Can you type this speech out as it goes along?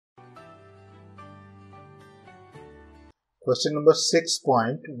Question number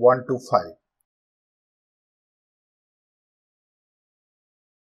 6.125.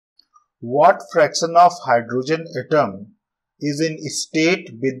 What fraction of hydrogen atom is in state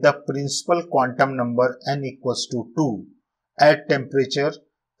with the principal quantum number n equals to 2 at temperature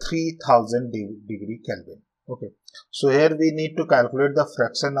 3000 degree Kelvin? Okay, so here we need to calculate the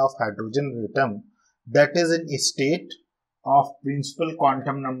fraction of hydrogen atom that is in state of principal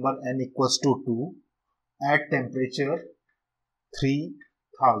quantum number n equals to 2 at temperature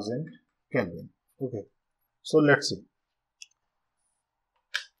 3000 Kelvin. Okay, so let's see.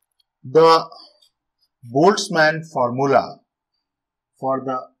 The Boltzmann formula for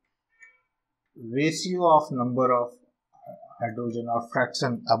the ratio of number of hydrogen or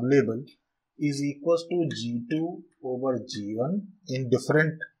fraction available is equals to G2 over G1 in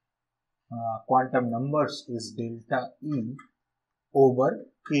different quantum numbers is delta E over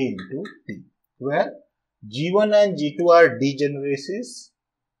K into T, where G1 and G2 are degeneracies,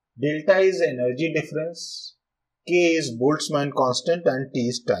 delta is energy difference, K is Boltzmann constant and T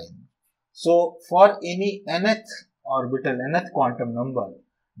is time. So for any nth orbital, nth quantum number,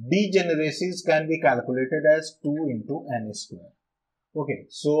 degeneracies can be calculated as 2 into n square. Okay,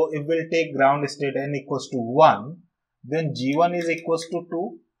 so if we'll take ground state n equals to 1, then G1 is equals to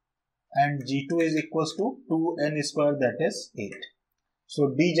 2 and G2 is equals to 2n square, that is 8.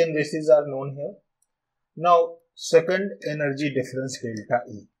 So degeneracies are known here. Now second, energy difference delta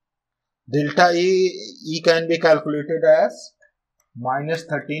E. Delta E can be calculated as minus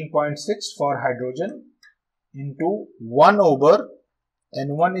 13.6 for hydrogen into 1 over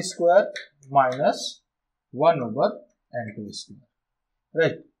N1 square minus 1 over N2 square.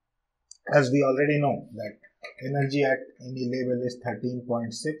 Right? As we already know that energy at any level is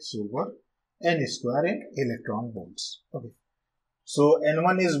 13.6 over N square in electron volts. Okay. So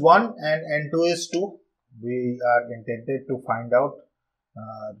N1 is 1 and N2 is 2. We are intended to find out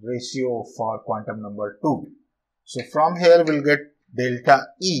ratio for quantum number 2. So from here we'll get delta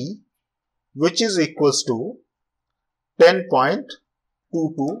E, which is equals to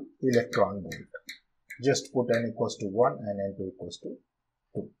 10.22 electron volt. Just put n equals to 1 and n2 equals to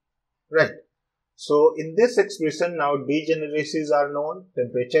 2. Right. So in this expression now degeneracies are known,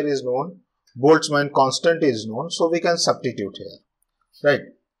 temperature is known, Boltzmann constant is known, so we can substitute here. Right.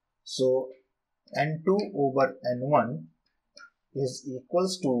 So n2 over n1 is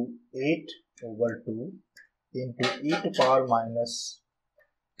equals to 8 over 2 into e to power minus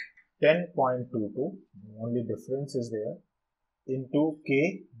 10.22, only difference is there, into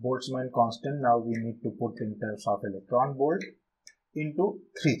K, Boltzmann constant, now we need to put in terms of electron volt, into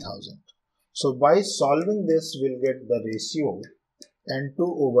 3000. So by solving this, we'll get the ratio N2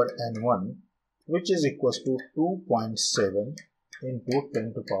 over N1, which is equals to 2.7 into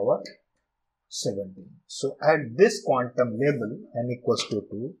 10 to power 17. So at this quantum level, n equals to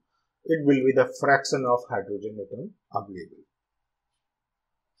 2, it will be the fraction of hydrogen atom available.